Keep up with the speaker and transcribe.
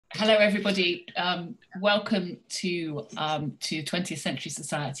Hello, everybody. Welcome to 20th Century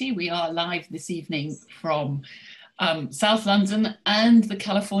Society. We are live this evening from South London and the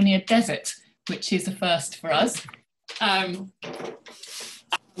California desert, which is a first for us.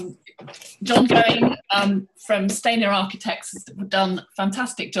 John Going from Stayner Architects has done a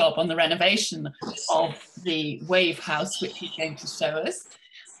fantastic job on the renovation of the Wave House, which he's going to show us.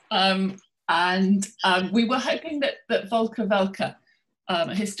 We were hoping that Volker,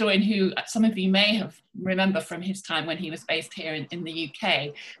 a historian who some of you may have remember from his time when he was based here in the UK.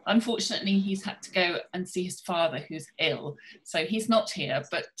 Unfortunately, he's had to go and see his father, who's ill, so he's not here.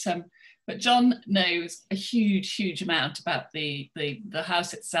 But John knows a huge amount about the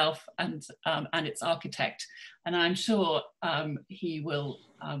house itself and its architect, and I'm sure he will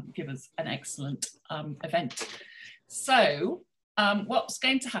give us an excellent event. So what's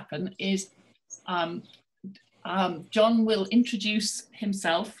going to happen is John will introduce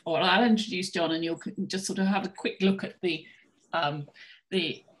himself, or I'll introduce John, and you'll just sort of have a quick look at the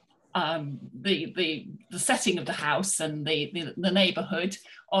setting of the house and the neighbourhood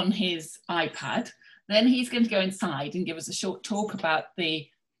on his iPad. Then he's going to go inside and give us a short talk about the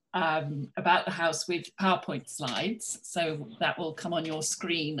house with PowerPoint slides. So that will come on your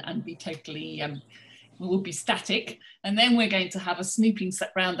screen and be totally will be static, and then we're going to have a snooping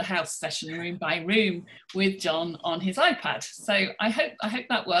around the house session, room by room, with John on his iPad. So I hope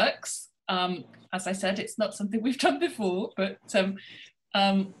that works. As I said, it's not something we've done before, but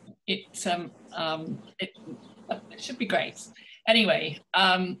it should be great. Anyway,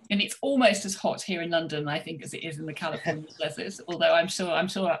 and it's almost as hot here in London, I think, as it is in the California desert. Although I'm sure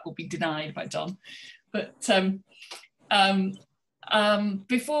that will be denied by John. But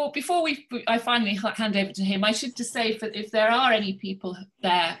before I finally hand over to him, I should just say, if there are any people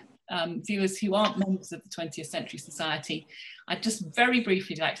there, viewers who aren't members of the 20th Century Society, I'd just very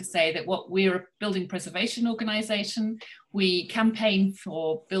briefly like to say that we're a building preservation organisation. We campaign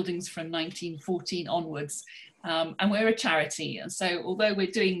for buildings from 1914 onwards, and we're a charity. And so although we're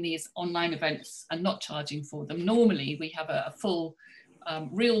doing these online events and not charging for them, normally we have a full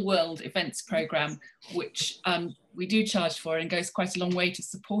real world events programme, which we do charge for, and goes quite a long way to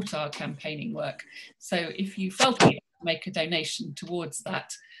support our campaigning work. So if you felt able to make a donation towards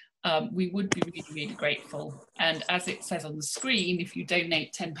that, we would be really grateful. And as it says on the screen, if you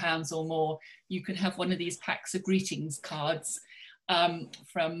donate £10 or more, you can have one of these packs of greetings cards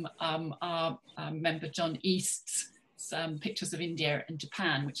from our member John East's pictures of India and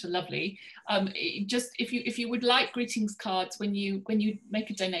Japan, which are lovely. Just if you would like greetings cards when you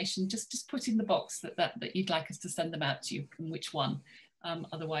make a donation, just put in the box that you'd like us to send them out to you, and which one.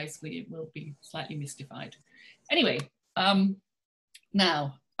 Otherwise we will be slightly mystified. Anyway,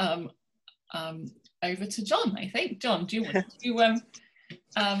 now over to John. I think, John, do you want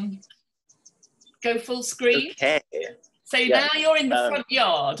to go full screen? Okay. So yeah. Now you're in the front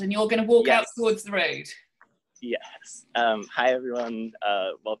yard and you're going to walk out towards the road. Yes. Hi, everyone.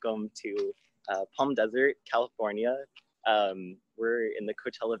 Welcome to Palm Desert, California. We're in the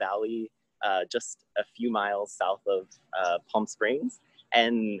Coachella Valley, just a few miles south of Palm Springs.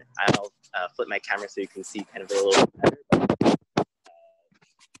 And I'll flip my camera so you can see kind of a little better. The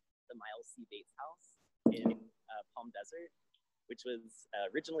Miles C. Bates House in Palm Desert, which was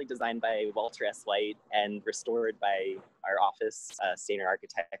originally designed by Walter S. White and restored by our office, Stayner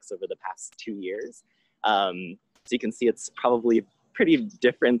Architects, over the past 2 years. So you can see it's probably pretty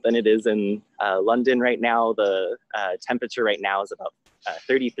different than it is in London right now. The temperature right now is about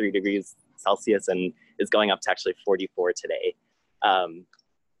 33 degrees Celsius and is going up to actually 44 today. So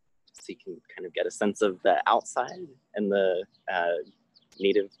you can kind of get a sense of the outside and the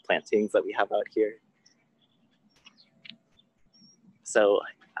native plantings that we have out here. So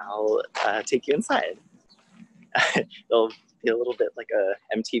I'll take you inside. It'll be a little bit like a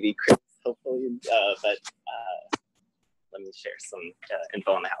MTV Cribs, hopefully, but let me share some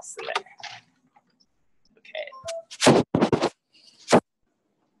info on the house in there. Okay.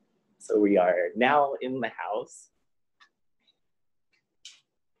 So we are now in the house.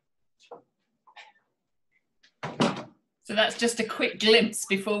 So that's just a quick glimpse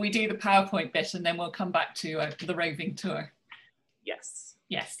before we do the PowerPoint bit, and then we'll come back to the roving tour. Yes.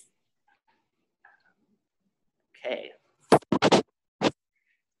 Yes. Okay.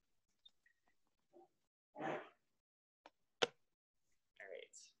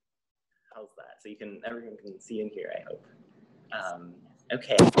 How's that? So everyone can see in here, I hope.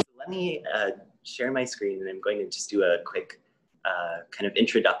 Okay, so let me share my screen, and I'm going to just do a quick kind of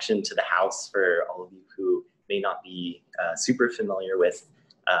introduction to the house for all of you who may not be super familiar with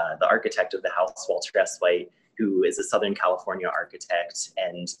the architect of the house, Walter S. White, who is a Southern California architect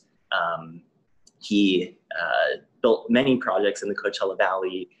and He built many projects in the Coachella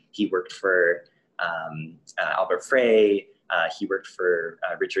Valley. He worked for Albert Frey. He worked for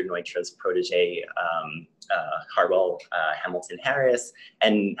Richard Neutra's protege, Harwell Hamilton Harris,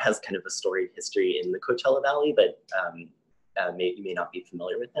 and has kind of a storied history in the Coachella Valley, but you may not be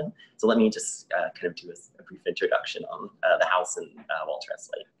familiar with him. So let me just kind of do a brief introduction on the house and Walter S.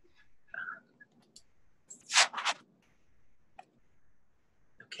 White.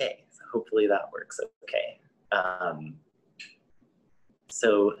 Okay, so hopefully that works okay.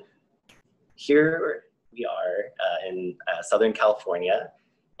 So here we are in Southern California,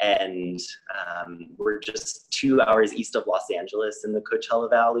 and we're just 2 hours east of Los Angeles in the Coachella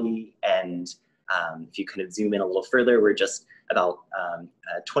Valley. And if you kind of zoom in a little further, we're just about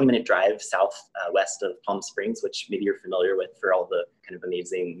a 20-minute drive southwest of Palm Springs, which maybe you're familiar with for all the kind of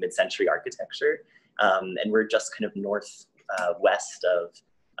amazing mid-century architecture. And we're just kind of northwest of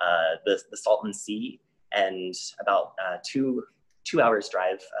the Salton Sea, and about two hours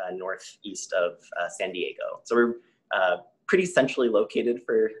drive northeast of San Diego. So we're pretty centrally located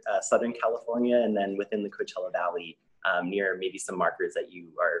for Southern California, and then within the Coachella Valley, near maybe some markers that you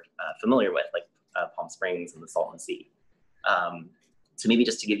are familiar with, like Palm Springs and the Salton Sea. So maybe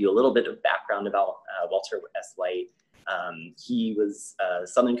just to give you a little bit of background about Walter S. White, he was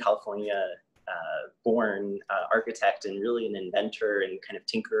Southern California born architect and really an inventor and kind of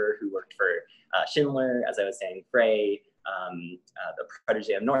tinkerer who worked for Schindler, as I was saying, Frey, the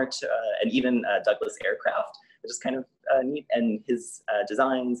protege of Nort, and even Douglas Aircraft, which is kind of neat. And his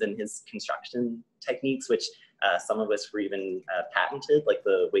designs and his construction techniques, which some of us were even patented, like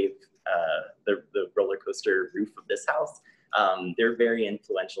the roller coaster roof of this house, they're very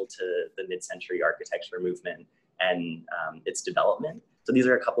influential to the mid-century architecture movement and its development. So these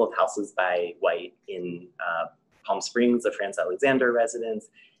are a couple of houses by White in Palm Springs, the Franz Alexander residence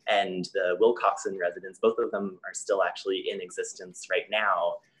and the Wilcoxon residence. Both of them are still actually in existence right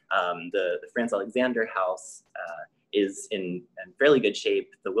now. The Franz Alexander house is in fairly good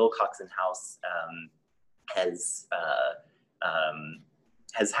shape. The Wilcoxon house has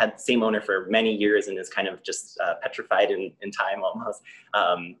had the same owner for many years and is kind of just petrified in time almost.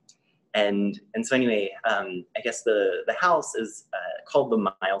 And so anyway, I guess the house is called the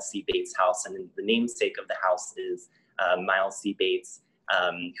Miles C. Bates house, and the namesake of the house is Miles C. Bates,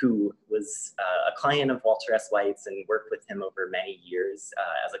 who was a client of Walter S. White's and worked with him over many years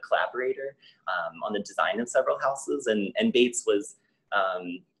as a collaborator on the design of several houses. And Bates was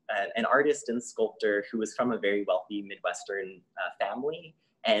an artist and sculptor who was from a very wealthy Midwestern family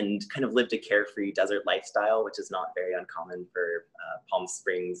and kind of lived a carefree desert lifestyle, which is not very uncommon for Palm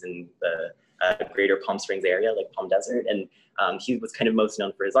Springs and the greater Palm Springs area, like Palm Desert. And he was kind of most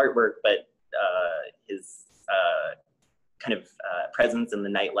known for his artwork, but his kind of presence in the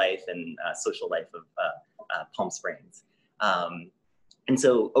nightlife and social life of Palm Springs. And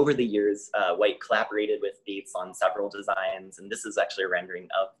so over the years, White collaborated with Bates on several designs, and this is actually a rendering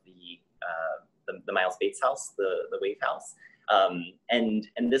of the Miles Bates house, the Wave House. And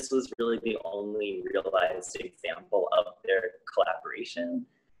this was really the only realized example of their collaboration,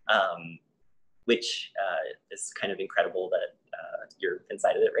 which is kind of incredible that you're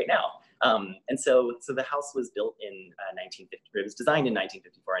inside of it right now. And so the house was built in 1950. It was designed in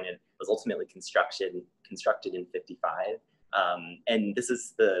 1954, and it was ultimately constructed in 55. And this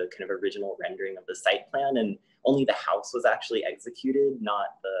is the kind of original rendering of the site plan, and only the house was actually executed,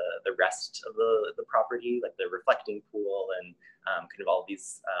 not the rest of the property, like the reflecting pool and kind of all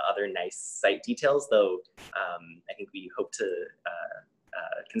these other nice site details, though I think we hope to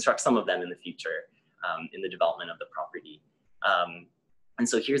construct some of them in the future in the development of the property. And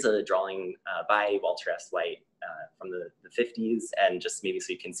so here's a drawing by Walter S. White from the 50s, and just maybe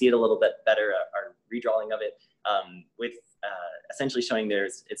so you can see it a little bit better, our redrawing of it, with essentially showing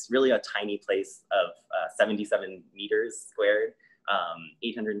it's really a tiny place of 77 meters squared,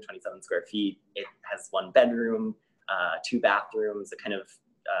 827 square feet. It has one bedroom, 2 bathrooms, a kind of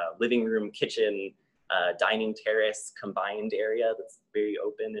living room, kitchen, dining terrace combined area that's very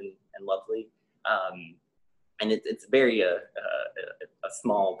open and lovely. And it's very a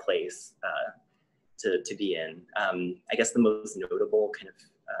small place to be in. I guess the most notable kind of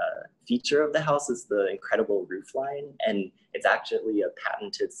feature of the house is the incredible roof line, and it's actually a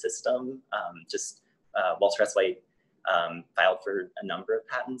patented system. Walter S. White filed for a number of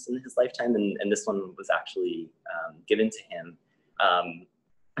patents in his lifetime, and this one was actually given to him.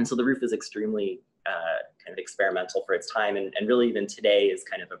 And so the roof is extremely kind of experimental for its time, and really even today is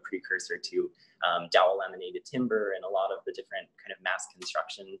kind of a precursor to dowel laminated timber and a lot of the different kind of mass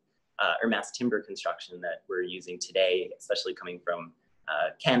construction or mass timber construction that we're using today, especially coming from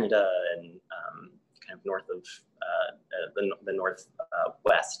Canada and kind of north of the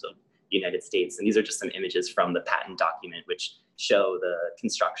northwest of the United States. And these are just some images from the patent document, which show the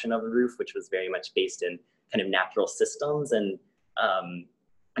construction of the roof, which was very much based in kind of natural systems. And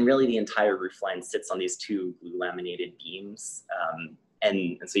really the entire roof line sits on these two glue laminated beams.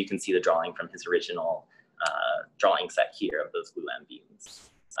 And so you can see the drawing from his original drawing set here of those glue lam beams.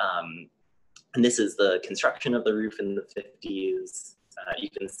 And this is the construction of the roof in the 50s. You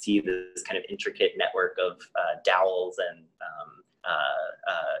can see this kind of intricate network of dowels and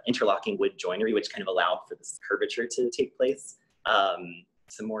interlocking wood joinery, which kind of allowed for this curvature to take place.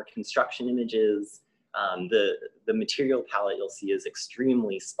 Some more construction images. The material palette you'll see is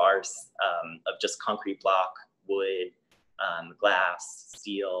extremely sparse of just concrete block, wood, glass,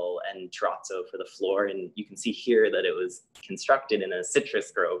 steel, and terrazzo for the floor. And you can see here that it was constructed in a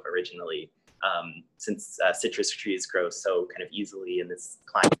citrus grove originally, since citrus trees grow so kind of easily in this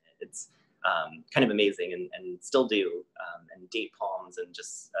climate. It's kind of amazing, and still do, and date palms and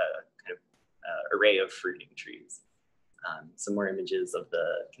just kind of array of fruiting trees. Some more images of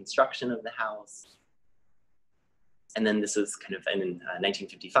the construction of the house. And then this is kind of in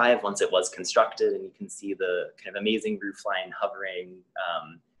 1955, once it was constructed, and you can see the kind of amazing roof line hovering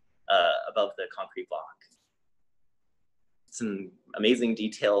above the concrete block. Some amazing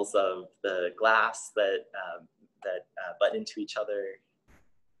details of the glass that butt into each other.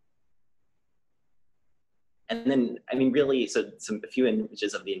 And then, I mean, really, so a few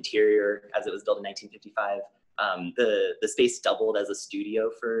images of the interior as it was built in 1955. The space doubled as a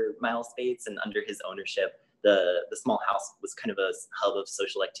studio for Miles Bates, and under his ownership, the small house was kind of a hub of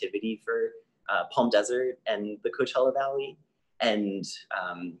social activity for Palm Desert and the Coachella Valley. And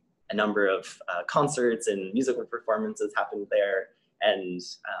a number of concerts and musical performances happened there. And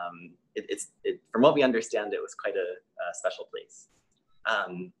from what we understand, it was quite a special place.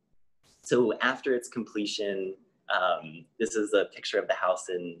 So after its completion, this is a picture of the house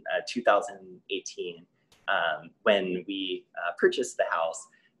in 2018 when we purchased the house.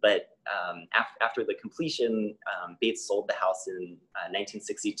 But after the completion, Bates sold the house in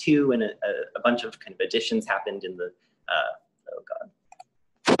 1962, and a bunch of kind of additions happened in the,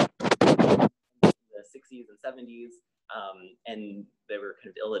 the 60s and 70s, and they were kind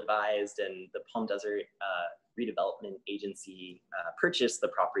of ill-advised, and the Palm Desert Redevelopment Agency purchased the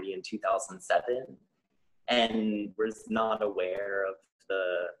property in 2007, and was not aware of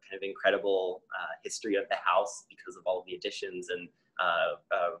the kind of incredible history of the house because of all of the additions and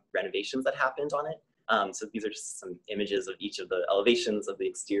renovations that happened on it. So these are just some images of each of the elevations of the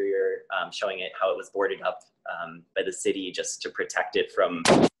exterior, showing it how it was boarded up by the city just to protect it from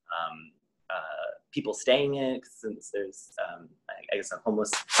people staying in it, since there's, I guess, a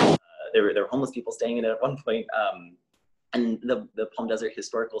homeless, there were homeless people staying in it at one point. And the Palm Desert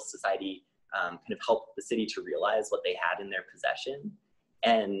Historical Society kind of helped the city to realize what they had in their possession,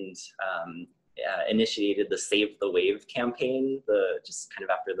 and initiated the Save the Wave campaign, just kind of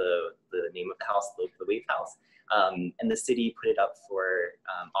after the name of the house, the Wave House. And the city put it up for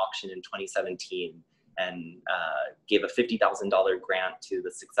auction in 2017 and gave a $50,000 grant to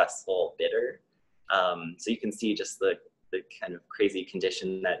the successful bidder. So you can see just the kind of crazy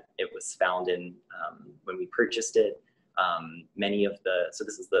condition that it was found in when we purchased it. So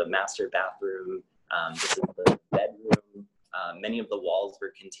this is the master bathroom, this is the bedroom. Many of the walls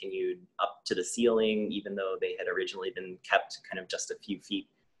were continued up to the ceiling, even though they had originally been kept kind of just a few feet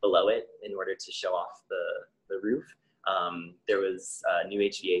below it in order to show off the roof. There was new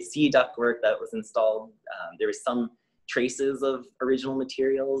HVAC ductwork that was installed. There was some traces of original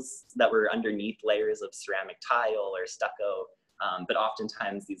materials that were underneath layers of ceramic tile or stucco, but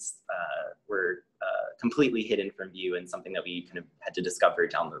oftentimes these were completely hidden from view, and something that we kind of had to discover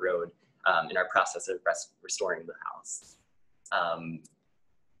down the road in our process of restoring the house.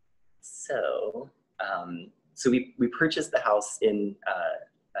 So we purchased the house in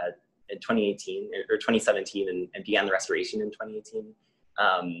 2018 or 2017 and began the restoration in 2018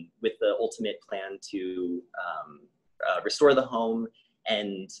 with the ultimate plan to restore the home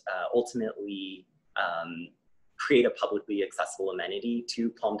and ultimately create a publicly accessible amenity to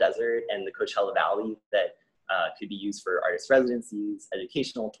Palm Desert and the Coachella Valley that could be used for artist residencies,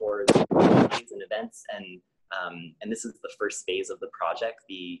 educational tours, and events. And this is the first phase of the project,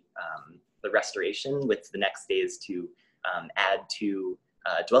 the restoration, with the next phase to add 2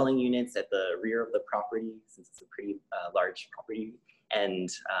 dwelling units at the rear of the property, since it's a pretty large property, and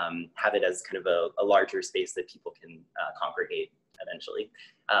have it as kind of a larger space that people can congregate eventually.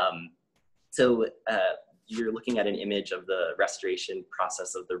 So you're looking at an image of the restoration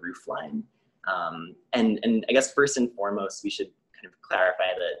process of the roof line. And I guess first and foremost, we should kind of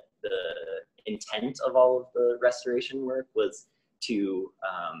clarify that the intent of all of the restoration work was to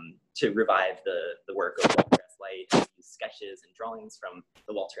revive the work of Walter S. White, and use sketches and drawings from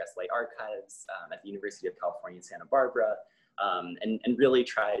the Walter S. White archives at the University of California, Santa Barbara, and really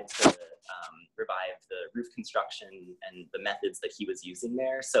tried to revive the roof construction and the methods that he was using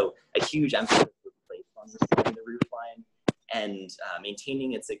there. So a huge emphasis was placed on restoring the roof line and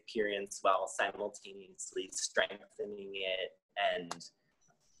maintaining its appearance while simultaneously strengthening it and,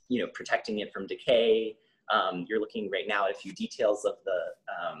 you know, protecting it from decay. You're looking right now at a few details of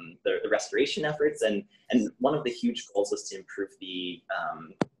the restoration efforts, and one of the huge goals was to improve the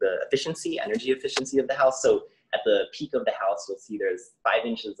efficiency, energy efficiency of the house. So at the peak of the house, you'll see there's 5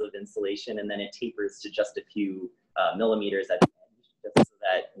 inches of insulation, and then it tapers to just a few millimeters at the edge, just so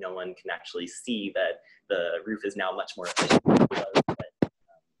that no one can actually see that the roof is now much more efficient than it was, but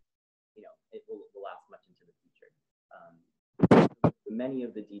you know, it will last much into the future. Many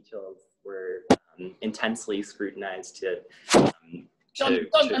of the details were intensely scrutinized to John,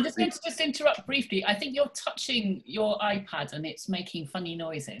 I'm just going to just interrupt briefly. I think you're touching your iPad and it's making funny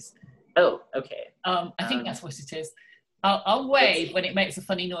noises. Oh, okay. I think that's what it is. I'll wave when it makes a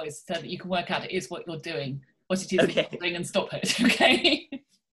funny noise so that you can work out it is what you're doing, what it is that you're doing, and stop it, okay?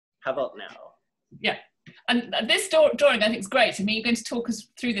 How about now? Yeah. And this drawing I think is great. I mean, you're going to talk us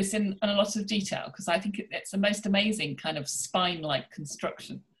through this in a lot of detail, because I think it's the most amazing kind of spine-like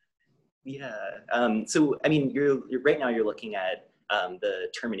construction. Yeah. So, I mean, you're right now you're looking at the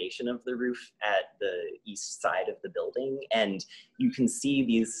termination of the roof at the east side of the building. And you can see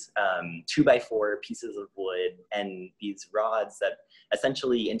these 2x4 pieces of wood and these rods that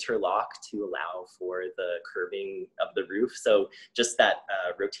essentially interlock to allow for the curving of the roof. So just that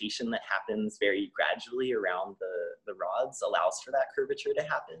rotation that happens very gradually around the rods allows for that curvature to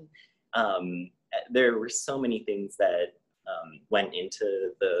happen. There were so many things that went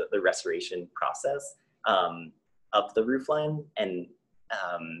into the restoration process of the roof line, and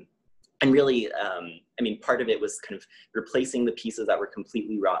really, I mean, part of it was kind of replacing the pieces that were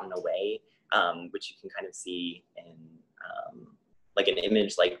completely rotten away, which you can kind of see in like an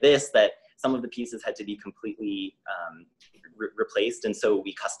image like this, that some of the pieces had to be completely replaced, and so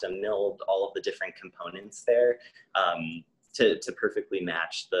we custom milled all of the different components there to perfectly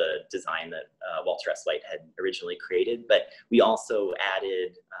match the design that Walter S. White had originally created. But we also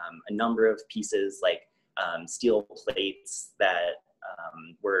added a number of pieces like steel plates that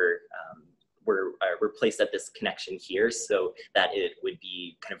were placed at this connection here so that it would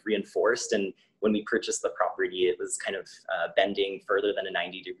be kind of reinforced. And when we purchased the property, it was kind of bending further than a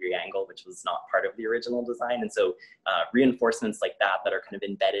 90-degree angle, which was not part of the original design. And so reinforcements like that are kind of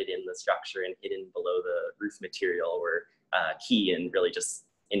embedded in the structure and hidden below the roof material were key in really just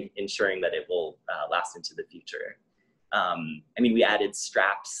ensuring that it will last into the future. I mean, we added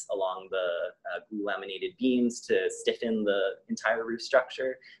straps along the glue laminated beams to stiffen the entire roof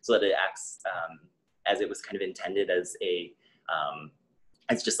structure so that it acts as it was kind of intended as a,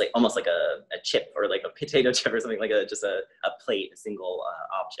 it's just like almost like a chip or like a potato chip or something, like just a plate, a single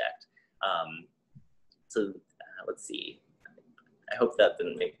object. So let's see. I hope that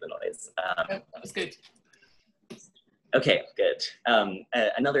didn't make the noise. That was good. Okay, good.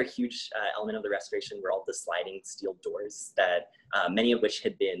 Another huge element of the restoration were all the sliding steel doors that many of which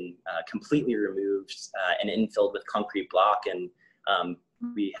had been completely removed and infilled with concrete block. And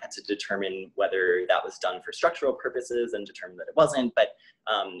we had to determine whether that was done for structural purposes and determine that it wasn't, but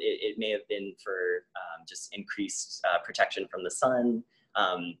it may have been for just increased protection from the sun.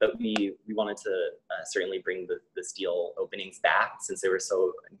 But we wanted to certainly bring the steel openings back since they were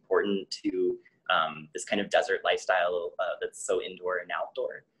so important to this kind of desert lifestyle that's so indoor and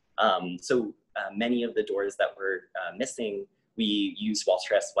outdoor. So many of the doors that were missing, we used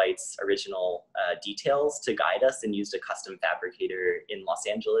Walter S. White's original details to guide us and used a custom fabricator in Los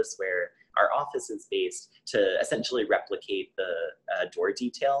Angeles where our office is based to essentially replicate the door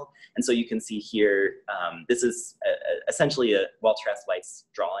detail. And so you can see here, this is essentially a Walter S. White's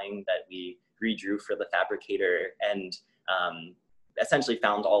drawing that we redrew for the fabricator, and essentially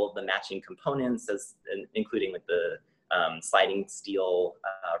found all of the matching components, including like the sliding steel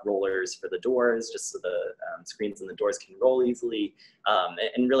rollers for the doors, just so the screens and the doors can roll easily,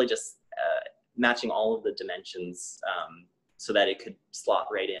 and really just matching all of the dimensions so that it could slot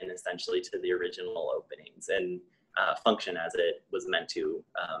right in essentially to the original openings and function as it was meant to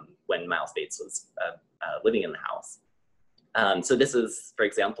when Miles Bates was living in the house. So this is, for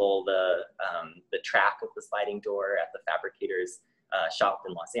example, the track of the sliding door at the fabricator's shop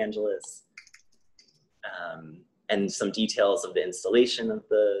in Los Angeles, and some details of the installation of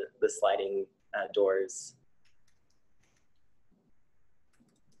the sliding doors.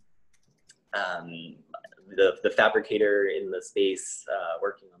 the fabricator in the space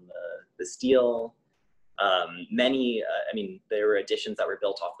working on the steel. I mean, there were additions that were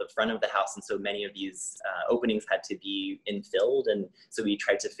built off the front of the house, and so many of these openings had to be infilled, and so we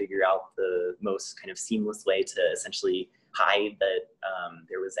tried to figure out the most kind of seamless way to essentially hide that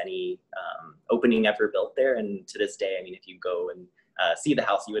there was any opening ever built there. And to this day, I mean, if you go and see the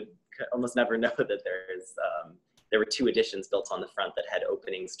house, you would almost never know that there were two additions built on the front that had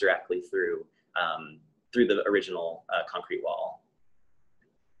openings directly through the original concrete wall.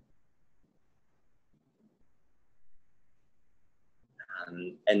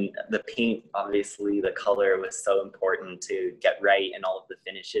 And the paint, obviously, the color was so important to get right in all of the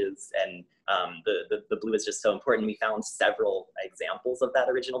finishes. And the blue is just so important. We found several examples of that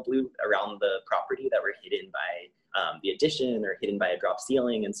original blue around the property that were hidden by the addition or hidden by a drop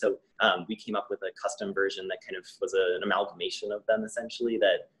ceiling. And so we came up with a custom version that kind of was an amalgamation of them, essentially,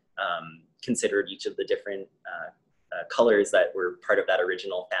 that considered each of the different colors that were part of that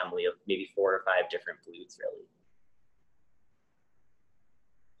original family of maybe 4 or 5 different blues, really.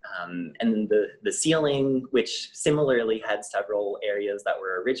 And the ceiling, which similarly had several areas that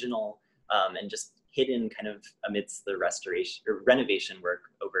were original and just hidden kind of amidst the restoration or renovation work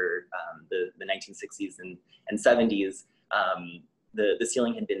over the 1960s and 70s. The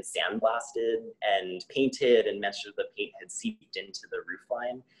ceiling had been sandblasted and painted, and much of the paint had seeped into the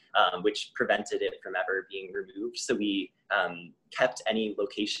roofline, which prevented it from ever being removed. So we kept any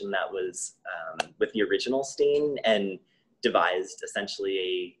location that was with the original stain and devised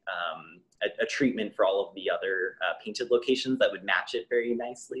essentially a treatment for all of the other painted locations that would match it very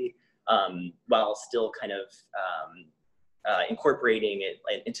nicely, while still kind of incorporating it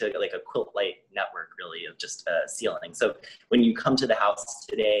into like a quilt-like network, really, of just ceiling. So when you come to the house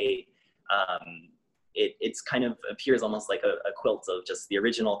today, it's kind of appears almost like a quilt of just the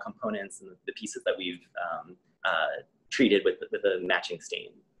original components and the pieces that we've treated with a matching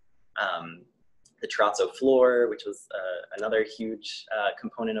stain. The terrazzo floor, which was another huge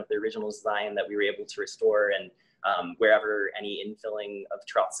component of the original design that we were able to restore, and wherever any infilling of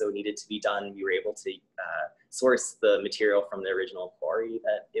terrazzo needed to be done, we were able to source the material from the original quarry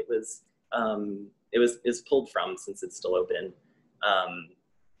that it was pulled from, since it's still open.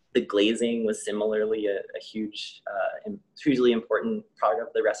 The glazing was similarly a hugely important part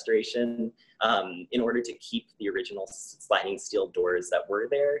of the restoration. In order to keep the original sliding steel doors that were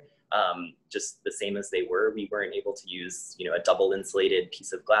there just the same as they were, we weren't able to use, a double insulated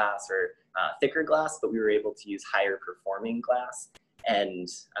piece of glass or thicker glass, but we were able to use higher performing glass, and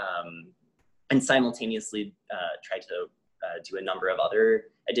simultaneously try to do a number of other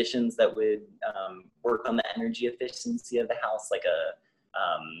additions that would work on the energy efficiency of the house, like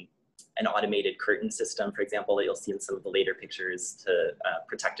an automated curtain system, for example, that you'll see in some of the later pictures to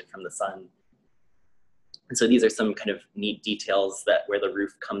protect it from the sun. And so these are some kind of neat details where the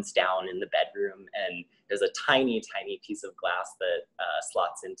roof comes down in the bedroom, and there's a tiny, tiny piece of glass that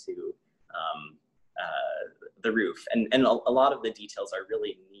slots into the roof. And a lot of the details are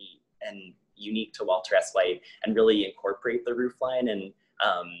really neat and unique to Walter S. White and really incorporate the roof line. And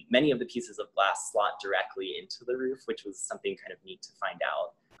many of the pieces of glass slot directly into the roof, which was something kind of neat to find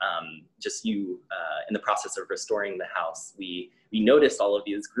out. In the process of restoring the house, we noticed all of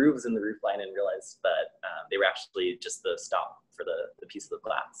these grooves in the roof line and realized that they were actually just the stop for the piece of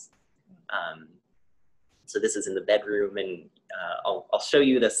glass. So this is in the bedroom, and I'll show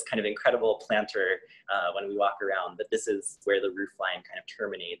you this kind of incredible planter when we walk around, but this is where the roof line kind of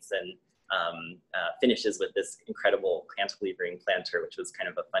terminates and finishes with this incredible cantilevering planter, which was kind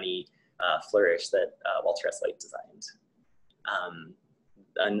of a funny flourish that Walter S. White designed.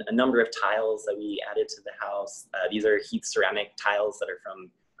 A number of tiles that we added to the house. These are heat ceramic tiles that are from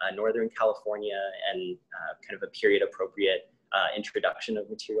Northern California, and kind of a period appropriate introduction of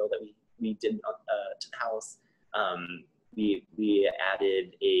material that we did to the house. We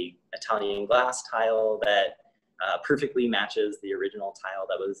added a Italian glass tile that perfectly matches the original tile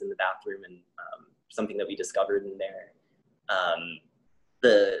that was in the bathroom, and something that we discovered in there.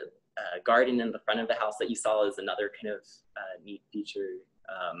 The garden in the front of the house that you saw is another kind of neat feature.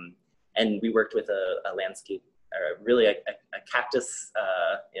 And we worked with a landscape, really a cactus,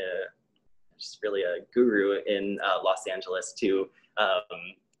 just really a guru in Los Angeles to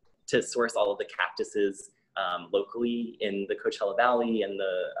source all of the cactuses locally in the Coachella Valley and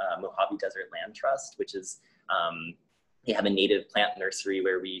the Mojave Desert Land Trust, which is, they have a native plant nursery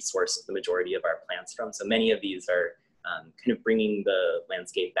where we source the majority of our plants from. So many of these are kind of bringing the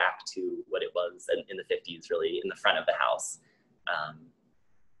landscape back to what it was in the 50s, really, in the front of the house.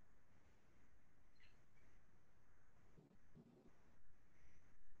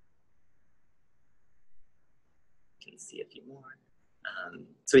 see a few more.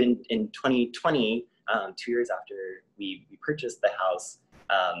 So in 2020, 2 years after we purchased the house,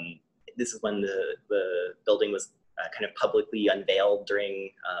 this is when the building was kind of publicly unveiled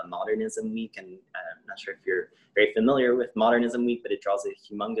during Modernism Week. And I'm not sure if you're very familiar with Modernism Week, but it draws a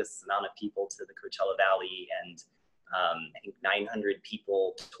humongous amount of people to the Coachella Valley. And I think 900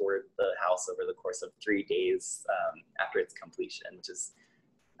 people toured the house over the course of 3 days after its completion, which is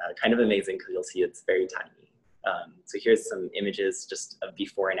kind of amazing because you'll see it's very tiny. So here's some images just of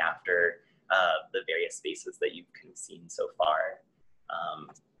before and after the various spaces that you've kind of seen so far.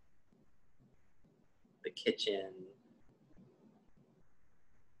 The kitchen,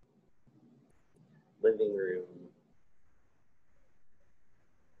 living room,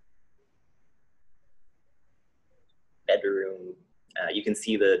 bedroom. You can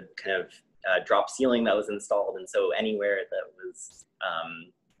see the kind of drop ceiling that was installed, and so anywhere that was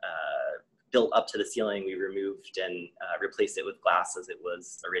built up to the ceiling, we removed and replaced it with glass as it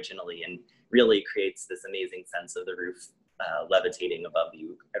was originally, and really creates this amazing sense of the roof levitating above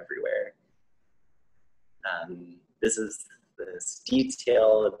you everywhere. This is this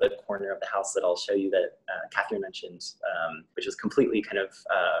detail at the corner of the house that I'll show you that Catherine mentioned, which was completely kind of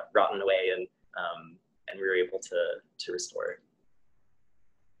rotten away, and we were able to restore.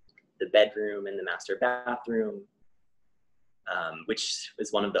 The bedroom and the master bathroom, which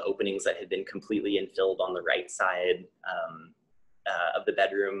was one of the openings that had been completely infilled on the right side of the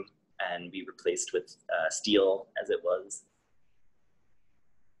bedroom, and we replaced with steel as it was.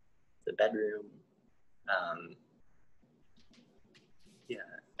 The bedroom. Yeah,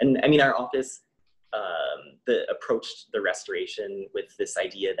 and I mean, our office approached the restoration with this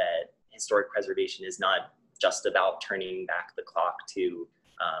idea that historic preservation is not just about turning back the clock to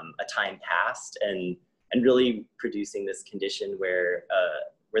a time past, and really producing this condition where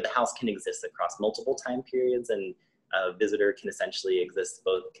the house can exist across multiple time periods, and a visitor can essentially exist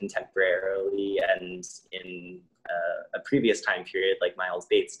both contemporarily and in a previous time period like Miles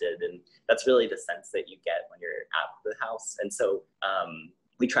Bates did. And that's really the sense that you get when you're at the house. And so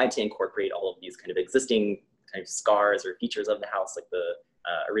we tried to incorporate all of these kind of existing kind of scars or features of the house, like the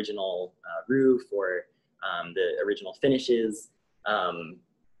original roof or the original finishes.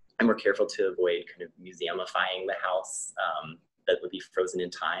 And we're careful to avoid kind of museumifying the house that would be frozen in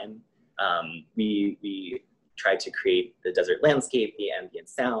time. We tried to create the desert landscape, the ambient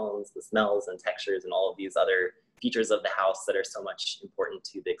sounds, the smells and textures, and all of these other features of the house that are so much important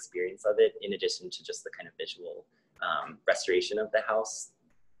to the experience of it, in addition to just the kind of visual restoration of the house.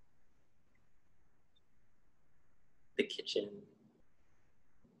 The kitchen.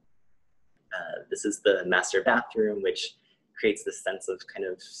 This is the master bathroom, which creates this sense of kind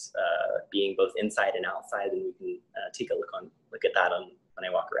of being both inside and outside, and we can take a look at that when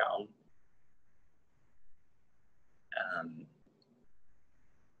I walk around. A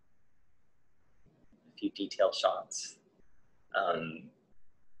few detail shots. And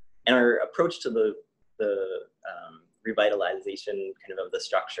our approach to the revitalization kind of the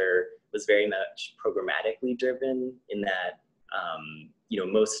structure was very much programmatically driven, in that you know,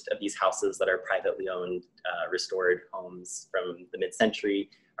 most of these houses that are privately owned, restored homes from the mid-century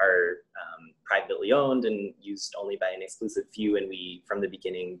are privately owned and used only by an exclusive few. And we, from the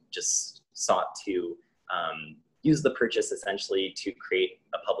beginning, just sought to use the purchase essentially to create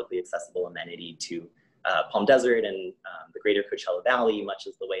a publicly accessible amenity to Palm Desert and the greater Coachella Valley, much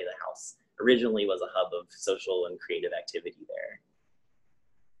as the way the house originally was a hub of social and creative activity there.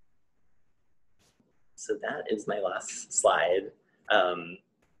 So that is my last slide.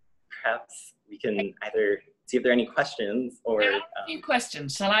 Perhaps we can either see if there are any questions or— There are a few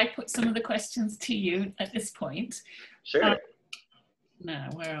questions. Shall I put some of the questions to you at this point? Sure. Now,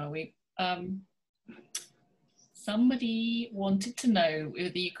 where are we? Somebody wanted to know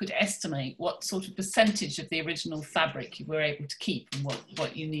whether you could estimate what sort of percentage of the original fabric you were able to keep and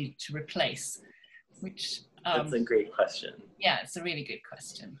what you need to replace, which— that's a great question. Yeah, it's a really good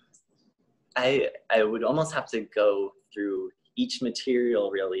question. I would almost have to go through each material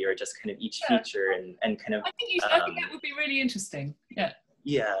really, or just kind of each feature and kind of— I think that would be really interesting. Yeah.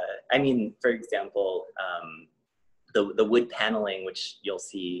 Yeah. I mean, for example, the wood paneling, which you'll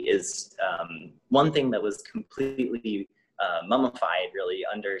see, is one thing that was completely mummified really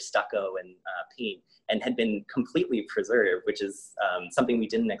under stucco and paint, and had been completely preserved, which is something we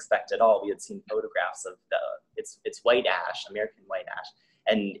didn't expect at all. We had seen photographs of it's white ash, American white ash,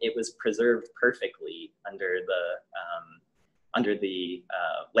 and it was preserved perfectly under the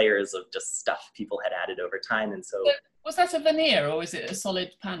layers of just stuff people had added over time. And so was that a veneer or is it a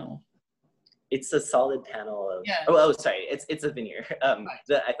solid panel? It's a solid panel of— yeah. Oh, sorry, it's a veneer. Right.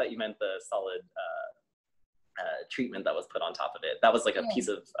 I thought you meant the solid treatment that was put on top of it. That was like a piece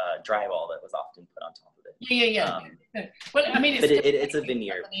of drywall that was often put on top of it. Yeah. Well, I mean, it's a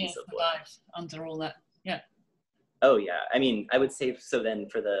veneer piece of wood. Under all that, yeah. Oh yeah, I mean, I would say, so then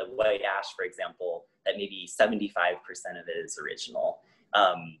for the white ash, for example, that maybe 75% of it is original.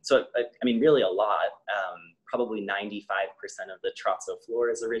 So, I mean, really a lot, probably 95% of the terrazzo floor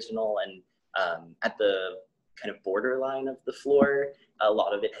is original, and at the kind of borderline of the floor, a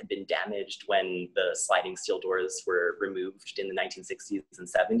lot of it had been damaged when the sliding steel doors were removed in the 1960s and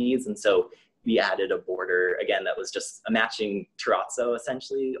 70s, and so we added a border, again, that was just a matching terrazzo,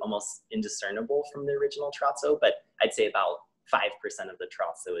 essentially, almost indiscernible from the original terrazzo, but I'd say about 5% of the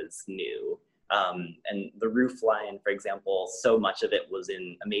terrazzo is new. And the roof line, for example, so much of it was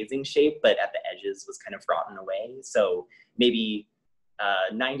in amazing shape, but at the edges was kind of rotten away. So maybe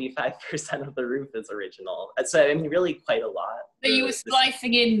 95% of the roof is original. So, I mean, really quite a lot. So you were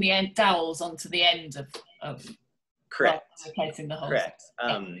splicing in the end dowels onto the end of correct. Replacing the whole. Correct.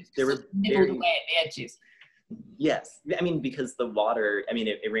 There were nibbled away at the edges. Yes, I mean, because the water, I mean,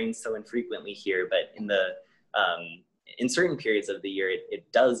 it rains so infrequently here, but in certain periods of the year, it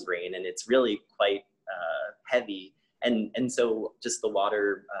does rain, and it's really quite heavy. And so just the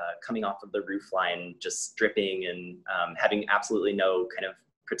water coming off of the roof line, just dripping and having absolutely no kind of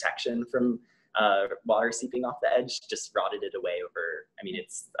protection from water seeping off the edge, just rotted it away over, I mean,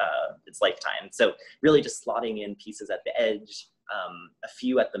 its lifetime. So really just slotting in pieces at the edge, a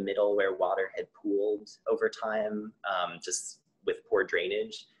few at the middle where water had pooled over time, just with poor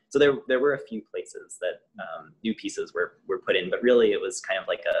drainage. So there were a few places that new pieces were put in, but really it was kind of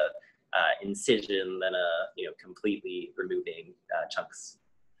like a incision than completely removing chunks.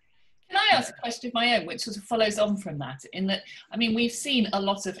 Can I ask a question of my own, which sort of follows on from that, in that, I mean, we've seen a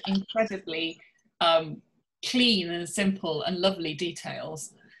lot of incredibly clean and simple and lovely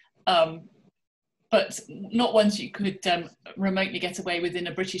details, but not ones you could remotely get away with in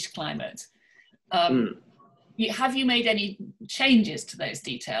a British climate. Have you made any changes to those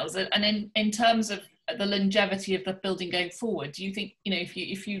details? And in terms of the longevity of the building going forward, do you think,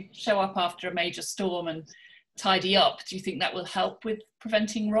 if you show up after a major storm and tidy up, do you think that will help with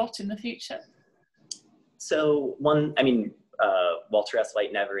preventing rot in the future? So Walter S.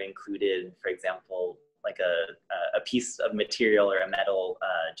 White never included, for example, like a piece of material or a metal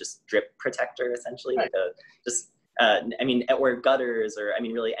just drip protector, essentially, right. Or gutters, or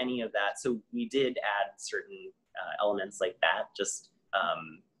really any of that. So we did add certain elements like that, just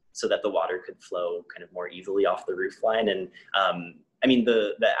so that the water could flow kind of more easily off the roof line. And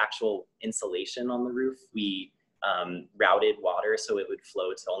the actual insulation on the roof, we routed water so it would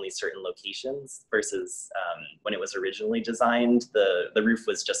flow to only certain locations, versus when it was originally designed, the roof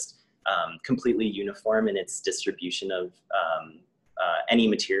was just completely uniform in its distribution of any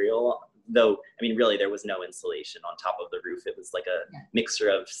material. Though, really there was no insulation on top of the roof. It was like a mixture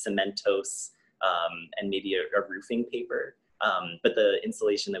of cementose and maybe a roofing paper. But the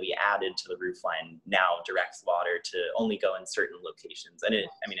insulation that we added to the roof line now directs water to only go in certain locations. And it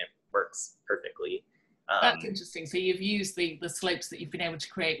works perfectly. That's interesting. So you've used the slopes that you've been able to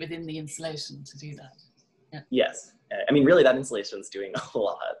create within the insulation to do that. Yeah. Yes. Really that insulation is doing a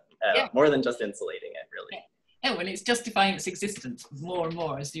lot, more than just insulating it, really. Yeah. Oh, well, it's justifying its existence more and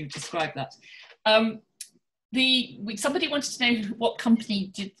more as you describe that. Somebody wanted to know what company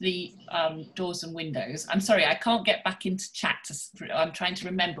did the doors and windows. I'm sorry, I can't get back into chat. I'm trying to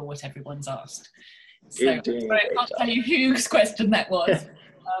remember what everyone's asked. So I can't tell you whose question that was.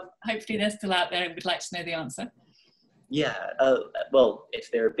 Hopefully they're still out there and would like to know the answer. Yeah, well,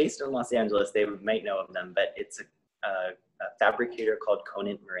 if they're based in Los Angeles, they might know of them, but it's a fabricator called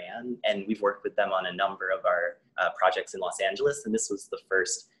Conant Moran, and we've worked with them on a number of our projects in Los Angeles, and this was the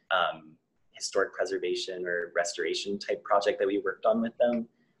first historic preservation or restoration type project that we worked on with them.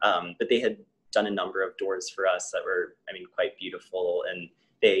 But they had done a number of doors for us that were, quite beautiful, and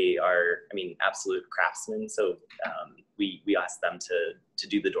they are, absolute craftsmen. So we asked them to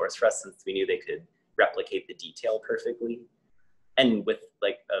do the doors for us, since we knew they could replicate the detail perfectly, and with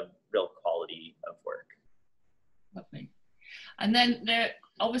like a real quality of work. Lovely. And then there are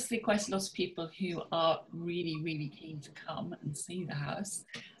obviously quite a lot of people who are really, really keen to come and see the house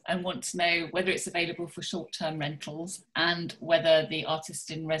and want to know whether it's available for short-term rentals and whether the Artist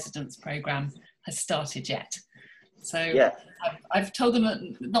in Residence program has started yet. So yeah. I've told them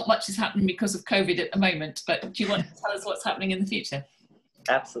that not much is happening because of COVID at the moment, but do you want to tell us what's happening in the future?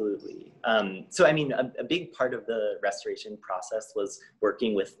 Absolutely. So, a big part of the restoration process was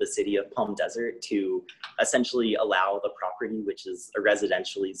working with the city of Palm Desert to essentially allow the property, which is a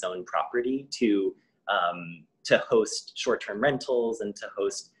residentially zoned property, to host short-term rentals and to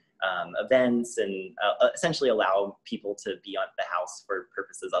host events and essentially allow people to be on the house for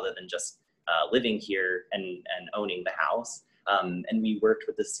purposes other than just living here and owning the house. And we worked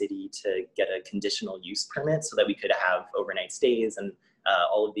with the city to get a conditional use permit so that we could have overnight stays and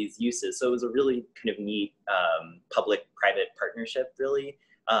all of these uses. So it was a really kind of neat public-private partnership, really,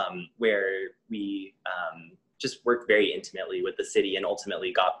 where we just worked very intimately with the city and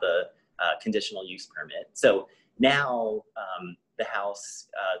ultimately got the conditional use permit. So now the house,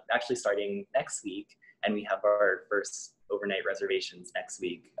 actually starting next week, and we have our first overnight reservations next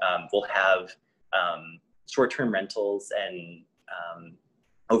week, we'll have short-term rentals and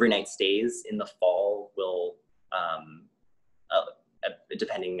overnight stays in the fall. Will,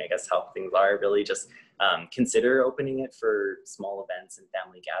 depending, I guess, how things are, really just consider opening it for small events and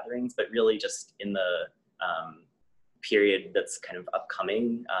family gatherings, but really just in the period that's kind of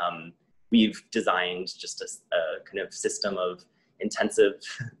upcoming, we've designed just a kind of system of intensive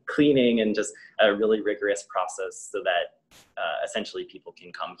cleaning and just a really rigorous process so that essentially people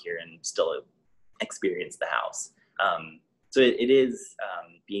can come here and still experience the house. So it is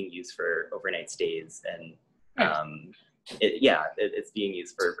being used for overnight stays, and it's being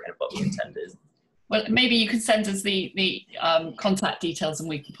used for kind of what we intended. Well, maybe you could send us the contact details and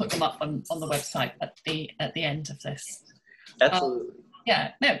we can put them up on the website at the end of this. Absolutely.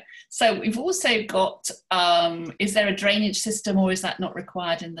 Yeah, no. So we've also got, is there a drainage system, or is that not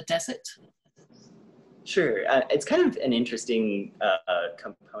required in the desert? Sure. It's kind of an interesting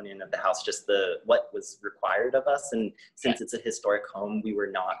component of the house, just what was required of us. And since it's a historic home, we were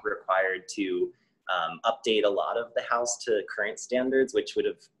not required to update a lot of the house to current standards, which would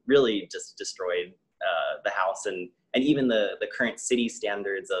have really just destroyed the house. And even the current city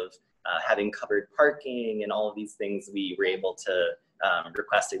standards of having covered parking and all of these things, we were able to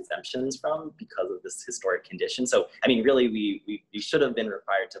request exemptions from because of this historic condition. So, I mean, really, we should have been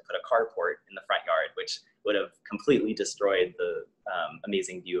required to put a carport in the front yard, which would have completely destroyed the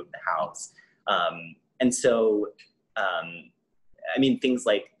amazing view of the house. And so, I mean, things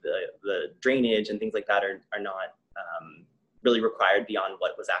like the drainage and things like that are not really required beyond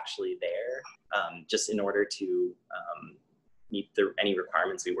what was actually there, just in order to meet any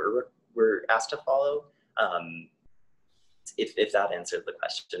requirements we were asked to follow. If that answered the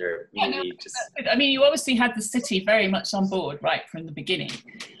question, or maybe just... I mean, you obviously had the city very much on board right from the beginning.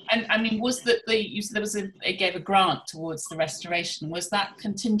 And I mean, was that they gave a grant towards the restoration? Was that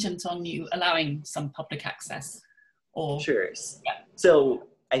contingent on you allowing some public access? Or... Sure. Yeah. So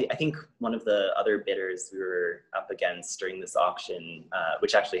I think one of the other bidders we were up against during this auction,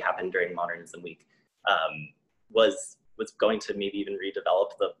 which actually happened during Modernism Week, was going to maybe even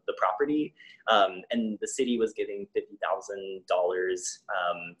redevelop the property. And the city was giving $50,000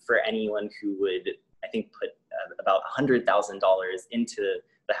 for anyone who would, I think, put about $100,000 into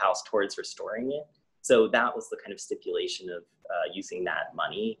the house towards restoring it. So that was the kind of stipulation of using that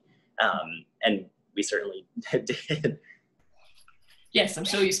money. And we certainly did. Yes, I'm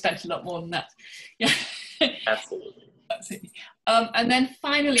sure you spent a lot more than that. Yeah. Absolutely. Absolutely. And then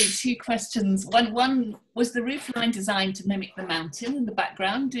finally, two questions. One, was the roof line designed to mimic the mountain in the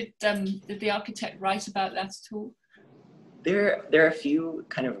background? Did the architect write about that at all? There are a few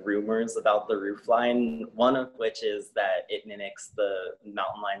kind of rumors about the roof line, one of which is that it mimics the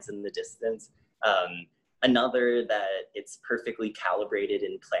mountain lines in the distance. Another that it's perfectly calibrated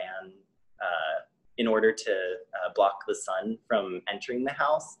in plan in order to block the sun from entering the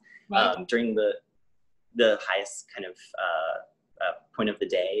house during the highest kind of point of the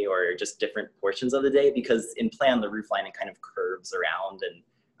day, or just different portions of the day, because in plan the roof line kind of curves around,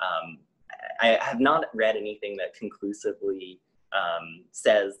 and I have not read anything that conclusively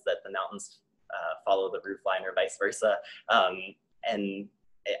says that the mountains follow the roof line or vice versa. And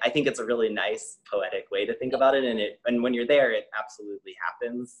I think it's a really nice poetic way to think about it, and when you're there, it absolutely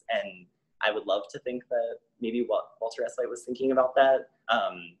happens. And I would love to think that maybe Walter S. White was thinking about that.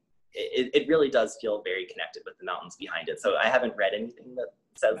 It really does feel very connected with the mountains behind it. So I haven't read anything that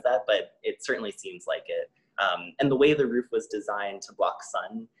says that, but it certainly seems like it. And the way the roof was designed to block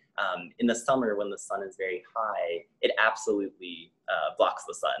sun, in the summer when the sun is very high, it absolutely blocks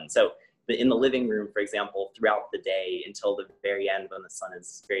the sun. So in the living room, for example, throughout the day until the very end when the sun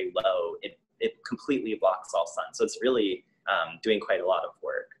is very low, it completely blocks all sun. So it's really doing quite a lot of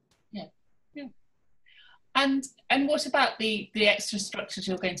work. Yeah, yeah. And what about the extra structures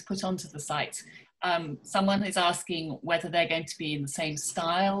you're going to put onto the site? Someone is asking whether they're going to be in the same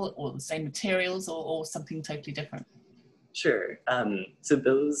style or the same materials, or something totally different. Sure. So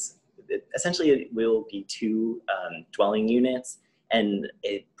those, essentially it will be two dwelling units, and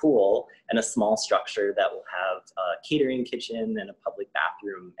a pool, and a small structure that will have a catering kitchen and a public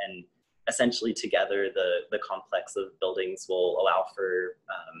bathroom. And essentially together, the complex of buildings will allow for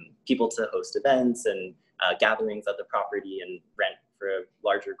people to host events and gatherings at the property, and rent for a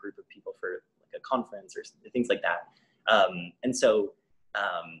larger group of people for like a conference or things like that. And so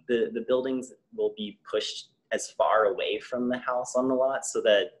the buildings will be pushed as far away from the house on the lot so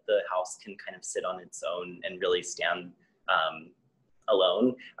that the house can kind of sit on its own and really stand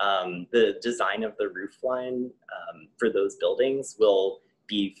alone. The design of the roof line for those buildings will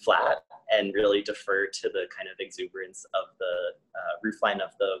be flat and really defer to the kind of exuberance of the roof line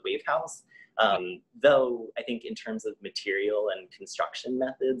of the wave house. Though I think in terms of material and construction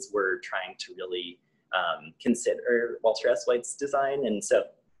methods, we're trying to really consider Walter S. White's design. And so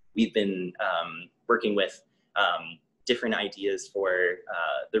we've been working with different ideas for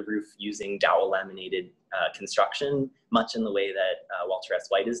the roof using dowel laminated construction, much in the way that Walter S.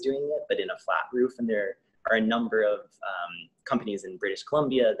 White is doing it, but in a flat roof. And there are a number of companies in British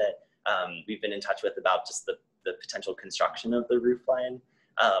Columbia that we've been in touch with about just the potential construction of the roof line.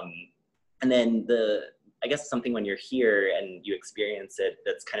 And then I guess something when you're here and you experience it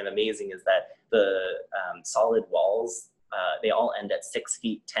that's kind of amazing is that the solid walls, they all end at 6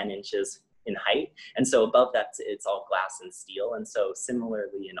 feet, 10 inches in height. And so above that, it's all glass and steel. And so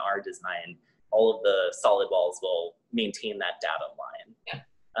similarly in our design, all of the solid walls will maintain that data line.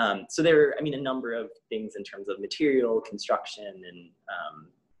 Yeah. So there are, I mean, a number of things in terms of material, construction,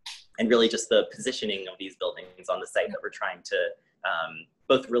 and really just the positioning of these buildings on the site that we're trying to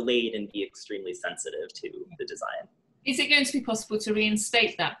both relate and be extremely sensitive to the design. Is it going to be possible to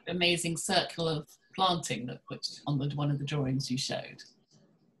reinstate that amazing circle of planting that put on one of the drawings you showed?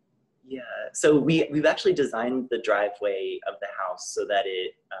 Yeah, so we've actually designed the driveway of the house so that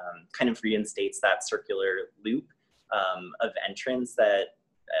it kind of reinstates that circular loop of entrance that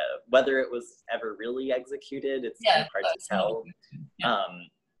whether it was ever really executed, it's kind of hard to tell. Yeah.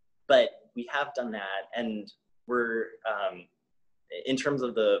 But we have done that, and we're, in terms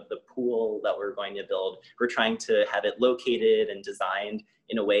of the pool that we're going to build, we're trying to have it located and designed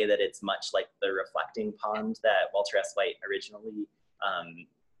in a way that it's much like the reflecting pond that Walter S. White originally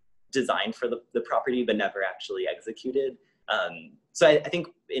designed for the property, but never actually executed. So I think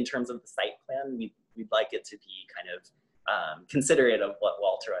in terms of the site plan, we'd like it to be kind of considerate of what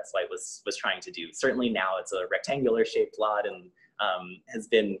Walter S. White was trying to do. Certainly now it's a rectangular shaped lot and has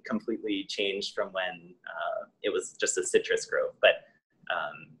been completely changed from when it was just a citrus grove, but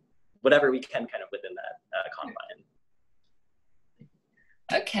whatever we can kind of within that confine.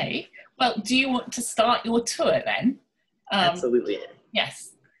 Okay, well, do you want to start your tour then? Absolutely.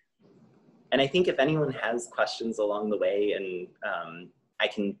 Yes. And I think if anyone has questions along the way and I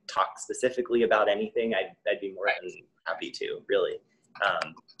can talk specifically about anything, I'd be more than happy to, really.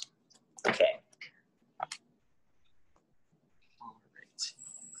 Okay. All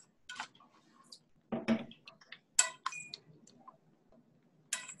right.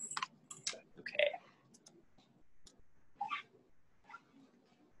 Okay.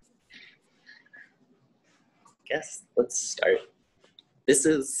 I guess let's start. This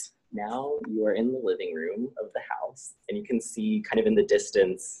is now you are in the living room of the house, and you can see kind of in the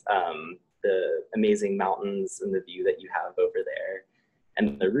distance the amazing mountains and the view that you have over there,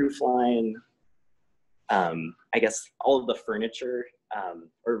 and the roof line. I guess all of the furniture,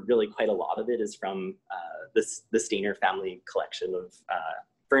 or really quite a lot of it, is from the Stayner family collection of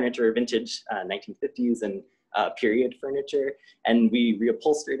furniture, vintage 1950s and period furniture, and we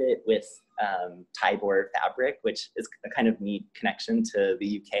reupholstered it with Tibor fabric, which is a kind of neat connection to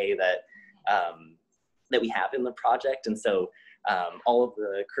the UK that we have in the project. And so all of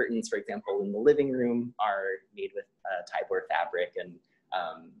the curtains, for example, in the living room are made with Tibor fabric. And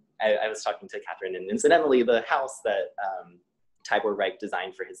I was talking to Catherine, and incidentally, the house that Tibor Reich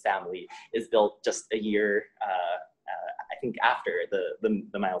designed for his family is built just a year, I think, after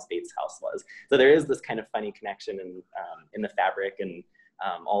the Miles Bates house was. So there is this kind of funny connection in the fabric and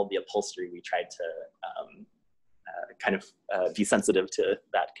all of the upholstery. We tried to kind of be sensitive to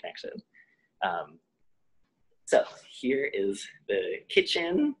that connection. So here is the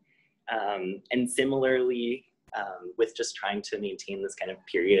kitchen, and similarly, with just trying to maintain this kind of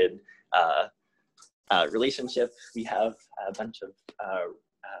period relationship, we have a bunch of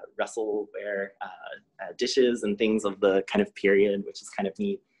Russellware dishes and things of the kind of period, which is kind of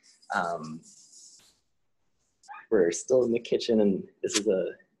neat. We're still in the kitchen, and this is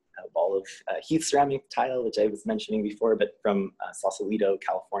a ball of Heath ceramic tile, which I was mentioning before, but from Sausalito,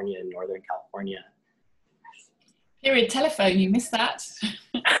 California, in Northern California. Period telephone, you missed that.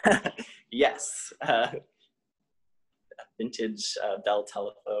 Yes. vintage Bell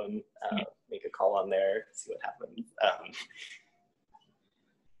telephone, make a call on there, see what happens.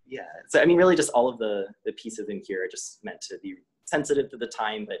 Yeah, so I mean, really just all of the pieces in here are just meant to be sensitive to the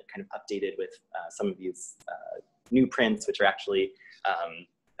time, but kind of updated with some of these new prints, which are actually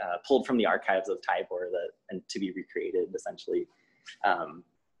pulled from the archives of Tibor and to be recreated, essentially.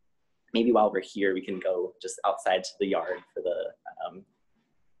 Maybe while we're here, we can go just outside to the yard for the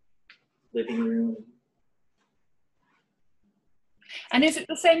living room. And is it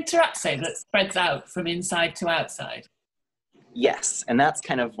the same terrazzo that spreads out from inside to outside? Yes, and that's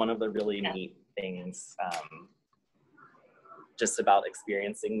kind of one of the really neat things just about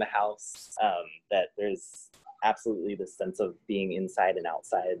experiencing the house, that there's absolutely this sense of being inside and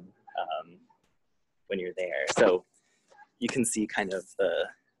outside when you're there. So you can see kind of the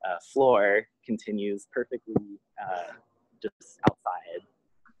floor continues perfectly just outside.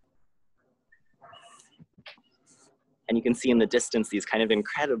 And you can see in the distance these kind of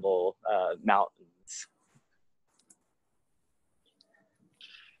incredible mountains.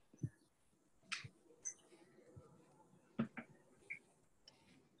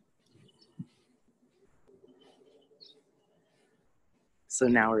 So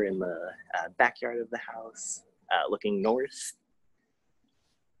now we're in the backyard of the house, looking north.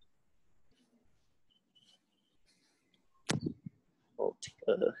 We'll take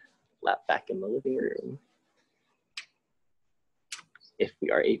a lap back in the living room, if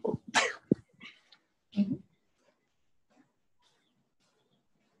we are able. Mm-hmm.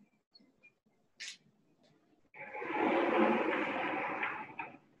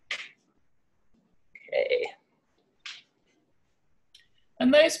 Okay.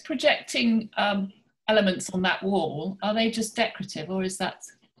 And those projecting elements on that wall, are they just decorative, or is there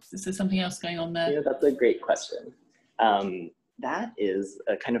something else going on there? Yeah, that's a great question. That is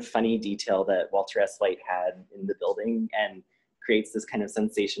a kind of funny detail that Walter S. White had in the building, and creates this kind of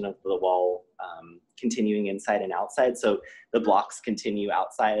sensation of the wall continuing inside and outside. So the blocks continue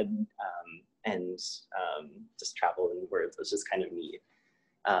outside and just travel inwards, which is kind of neat.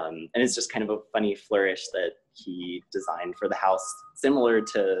 And it's just kind of a funny flourish that he designed for the house, similar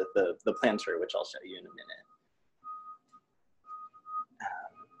to the planter, which I'll show you in a minute.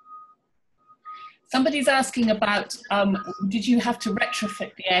 Somebody's asking about, did you have to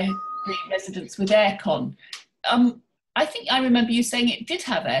retrofit the residence with aircon? I think I remember you saying it did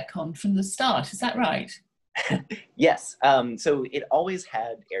have aircon from the start, is that right? Yes, so it always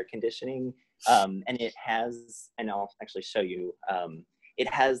had air conditioning, and it has, and I'll actually show you, it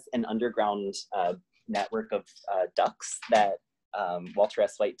has an underground network of ducts that Walter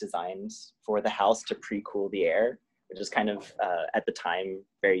S. White designed for the house to pre-cool the air, which is kind of, at the time,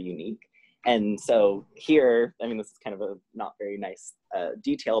 very unique. And so here, I mean, this is kind of a not very nice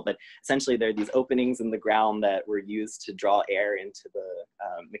detail, but essentially there are these openings in the ground that were used to draw air into the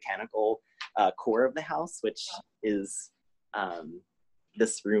mechanical core of the house, which is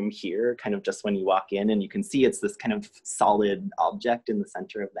this room here, kind of just when you walk in, and you can see it's this kind of solid object in the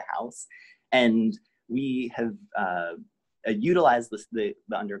center of the house. And we have utilized the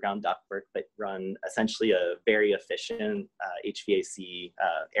underground ductwork that run essentially a very efficient HVAC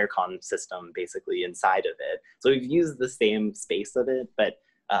aircon system basically inside of it. So we've used the same space of it, but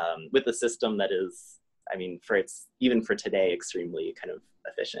with a system that is, I mean, even for today, extremely kind of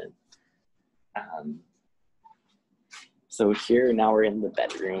efficient. So here now we're in the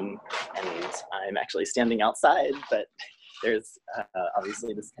bedroom, and I'm actually standing outside, but there's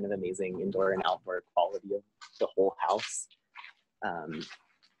obviously this kind of amazing indoor and outdoor quality of the whole house.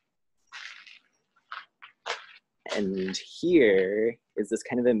 And here is this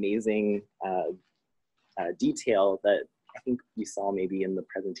kind of amazing detail that I think you saw maybe in the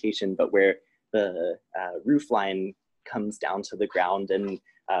presentation, but where the roof line comes down to the ground and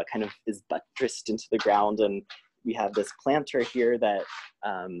kind of is buttressed into the ground. And we have this planter here that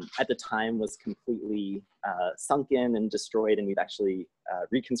at the time was completely sunken and destroyed, and we've actually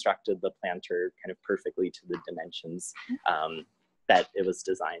reconstructed the planter kind of perfectly to the dimensions that it was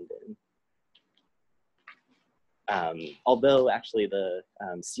designed in. Although actually the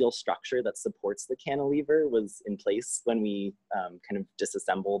steel structure that supports the cantilever was in place when we kind of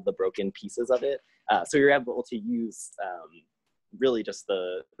disassembled the broken pieces of it. So we were able to use really just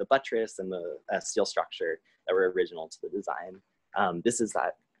the buttress and the steel structure that were original to the design. This is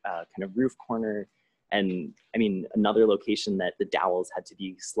that kind of roof corner. And I mean, another location that the dowels had to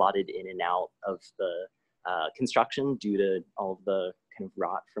be slotted in and out of the construction due to all of the kind of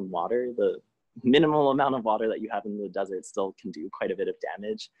rot from water. The minimal amount of water that you have in the desert still can do quite a bit of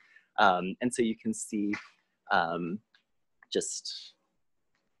damage. And so you can see just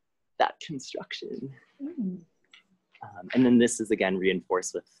that construction. And then this is again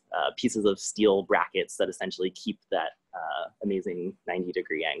reinforced with pieces of steel brackets that essentially keep that amazing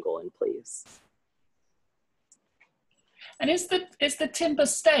 90-degree angle in place. And is the timber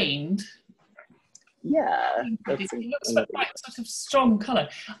stained? Yeah, it looks like quite sort of strong colour.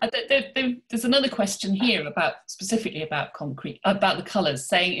 There's another question here specifically about concrete, about the colours,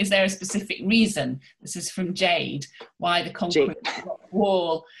 saying, is there a specific reason, this is from Jade, why the concrete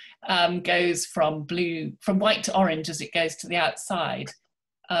wall goes from white to orange as it goes to the outside?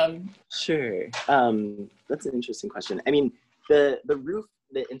 Sure, that's an interesting question. I mean, the roof,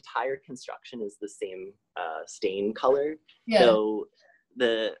 the entire construction is the same stain color, so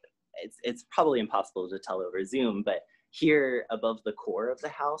it's probably impossible to tell over Zoom, but here above the core of the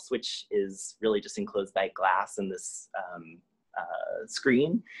house, which is really just enclosed by glass and this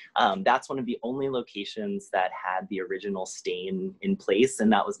screen, that's one of the only locations that had the original stain in place.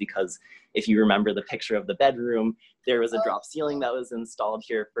 And that was because, if you remember the picture of the bedroom, there was a drop ceiling that was installed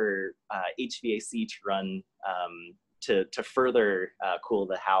here for HVAC to run to further cool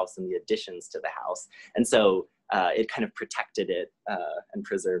the house and the additions to the house. And so it kind of protected it and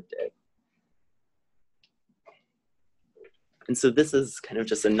preserved it. And so this is kind of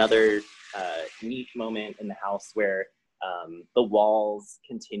just another neat moment in the house where the walls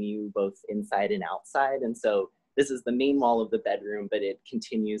continue both inside and outside. And so this is the main wall of the bedroom, but it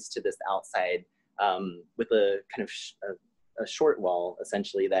continues to this outside with a kind of a short wall,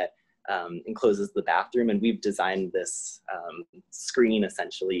 essentially, that encloses the bathroom. And we've designed this screen,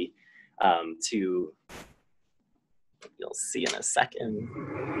 essentially, to, you'll see in a second,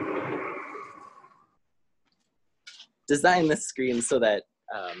 design this screen so that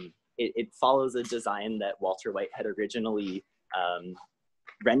it follows a design that Walter White had originally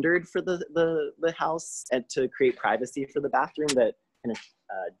rendered for the house, and to create privacy for the bathroom that kind of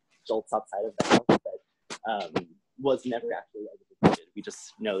jolts outside of the house, that was never actually executed. We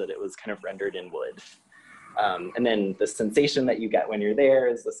just know that it was kind of rendered in wood. And then the sensation that you get when you're there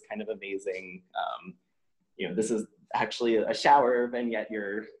is this kind of amazing, you know, this is actually a shower, and yet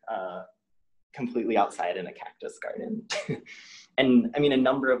you're completely outside in a cactus garden. And I mean, a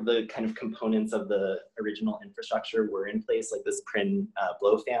number of the kind of components of the original infrastructure were in place, like this Prin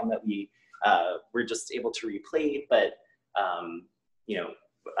blow fan that we were just able to replate, but you know,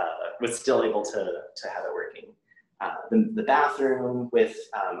 was still able to have it working. The bathroom with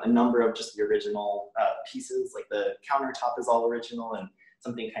a number of just the original pieces, like the countertop is all original, and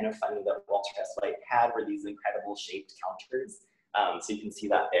something kind of funny that Walter S. White had were these incredible shaped counters. So you can see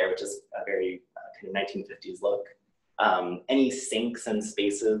that there, which is a very kind of 1950s look. Any sinks and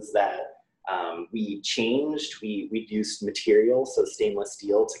spaces that we changed, we used material, so stainless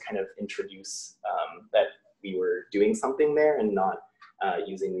steel, to kind of introduce that we were doing something there and not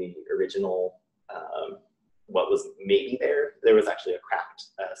using the original, what was maybe there. There was actually a cracked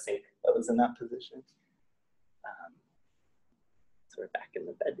sink that was in that position. So we're back in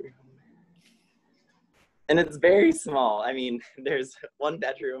the bedroom. And it's very small. I mean, there's one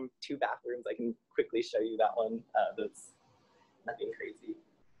bedroom, 2 bathrooms. I can quickly show you that one. That's nothing crazy.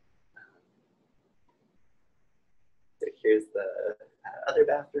 So here's the other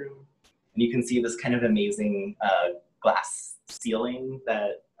bathroom. And you can see this kind of amazing glass ceiling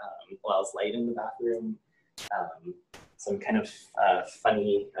that allows light in the bathroom. Some kind of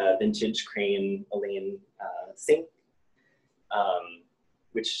funny vintage crane Elaine sink,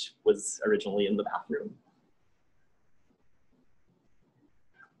 which was originally in the bathroom.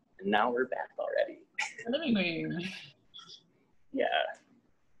 And now we're back already. Living room. Yeah.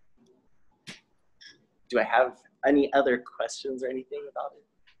 Do I have any other questions or anything about it?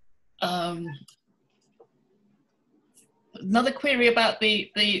 Another query about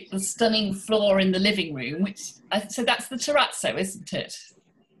the stunning floor in the living room, which, so that's the terrazzo, isn't it?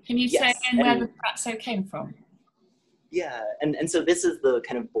 Can you say again where the terrazzo came from? Yeah, and so this is the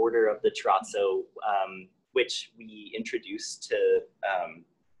kind of border of the terrazzo, which we introduced to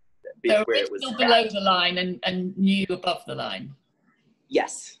So where it was below the line and new above the line.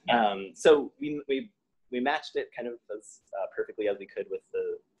 Yes. So we matched it kind of as perfectly as we could with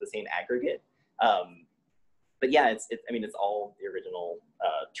the same aggregate. But yeah, I mean, it's all the original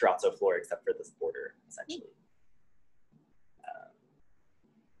terrazzo floor except for this border, essentially.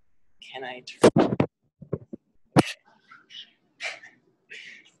 Can I turn?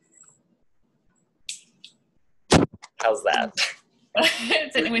 How's that?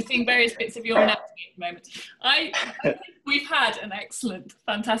 We're seeing various bits of your anatomy at the moment. I think we've had an excellent,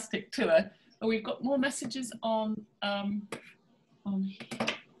 fantastic tour, but we've got more messages on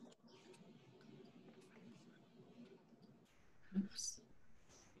Oops.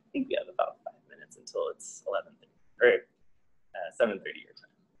 I think we have about 5 minutes until it's 11:30, or your time.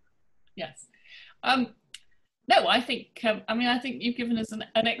 Yes. No, I think, I think you've given us an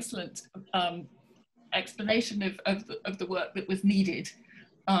excellent explanation of the work that was needed,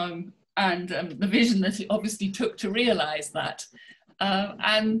 and the vision that it obviously took to realise that.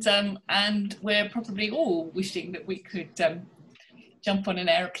 And we're probably all wishing that we could jump on an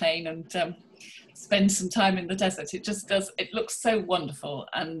aeroplane and spend some time in the desert. It just does, it looks so wonderful,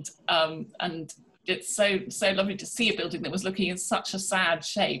 and it's so lovely to see a building that was looking in such a sad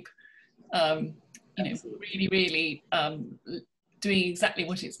shape. You know, really doing exactly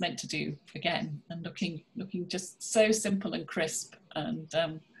what it's meant to do again, and looking just so simple and crisp. And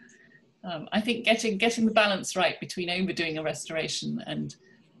I think getting the balance right between overdoing a restoration and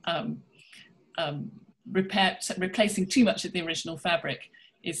replacing too much of the original fabric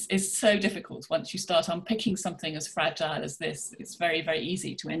is so difficult. Once you start unpicking something as fragile as this, it's very, very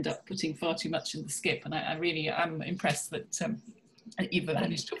easy to end up putting far too much in the skip. And I really am impressed that you've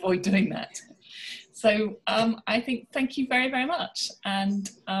managed to avoid doing that. So I think, thank you very, very much. And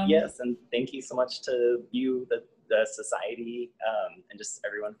yes, and thank you so much to you, the society, and just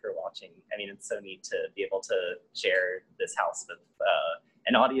everyone for watching. I mean, it's so neat to be able to share this house with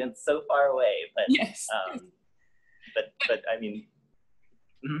an audience so far away. But yes, but I mean,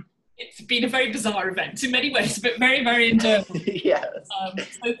 it's been a very bizarre event in many ways, but very, very enjoyable. Yes.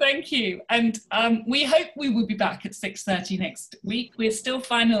 So thank you. And we hope we will be back at 6:30 next week. We're still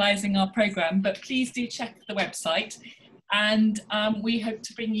finalising our programme, but please do check the website. And we hope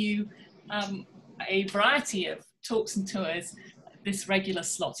to bring you a variety of talks and tours this regular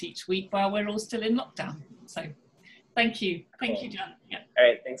slot each week while we're all still in lockdown. So thank you. Thank you, John. Yeah. All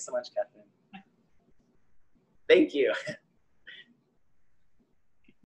right. Thanks so much, Catherine. Thank you.